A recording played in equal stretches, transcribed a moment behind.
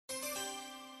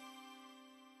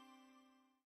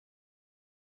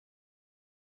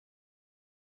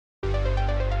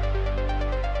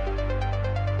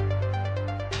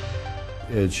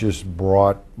it's just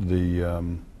brought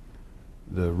the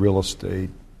real estate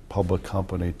public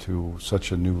company to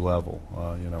such a new level.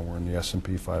 We're in the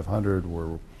S&P 500.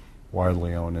 We're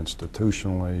widely owned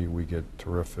institutionally. We get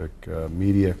terrific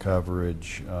media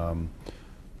coverage.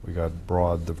 We got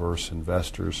broad, diverse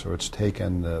investors. So it's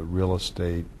taken the real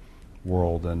estate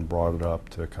world and brought it up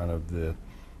to kind of the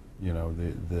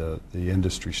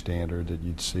industry standard that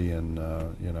you'd see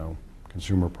in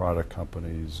consumer product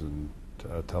companies and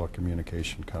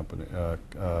telecommunication company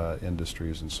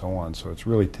industries and so on. So it's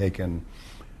really taken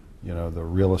the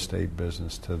real estate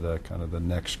business to the kind of the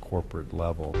next corporate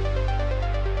level.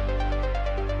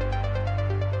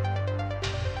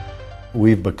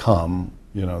 We've become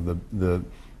the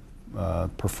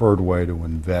preferred way to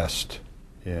invest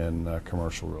in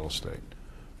commercial real estate.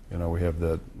 We have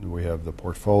the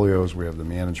portfolios, we have the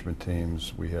management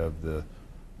teams, we have the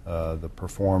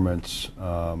performance,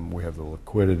 we have the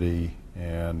liquidity,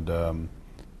 and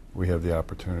we have the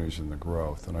opportunities and the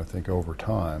growth. And I think over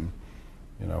time,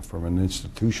 from an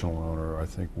institutional owner, I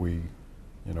think we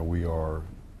are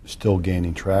still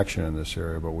gaining traction in this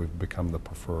area, but we've become the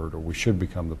preferred, or we should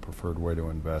become the preferred way to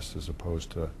invest, as opposed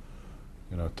to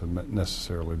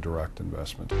necessarily direct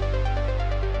investment.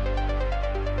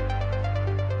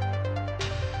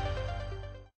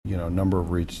 Number of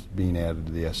REITs being added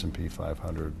to the S&P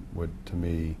 500 to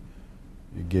me,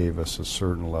 it gave us a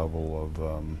certain level of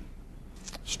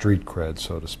street cred,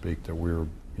 so to speak, that we're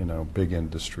big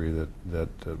industry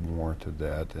that warranted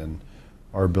that, and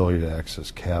our ability to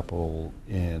access capital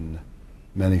in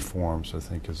many forms, I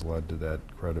think, has led to that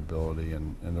credibility,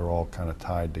 and they're all kind of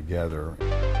tied together.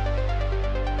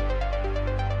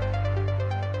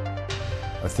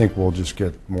 I think we'll just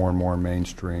get more and more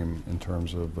mainstream in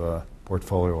terms of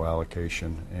portfolio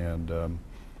allocation, and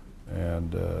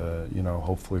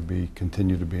hopefully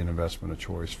continue to be an investment of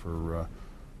choice for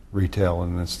retail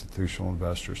and institutional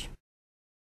investors.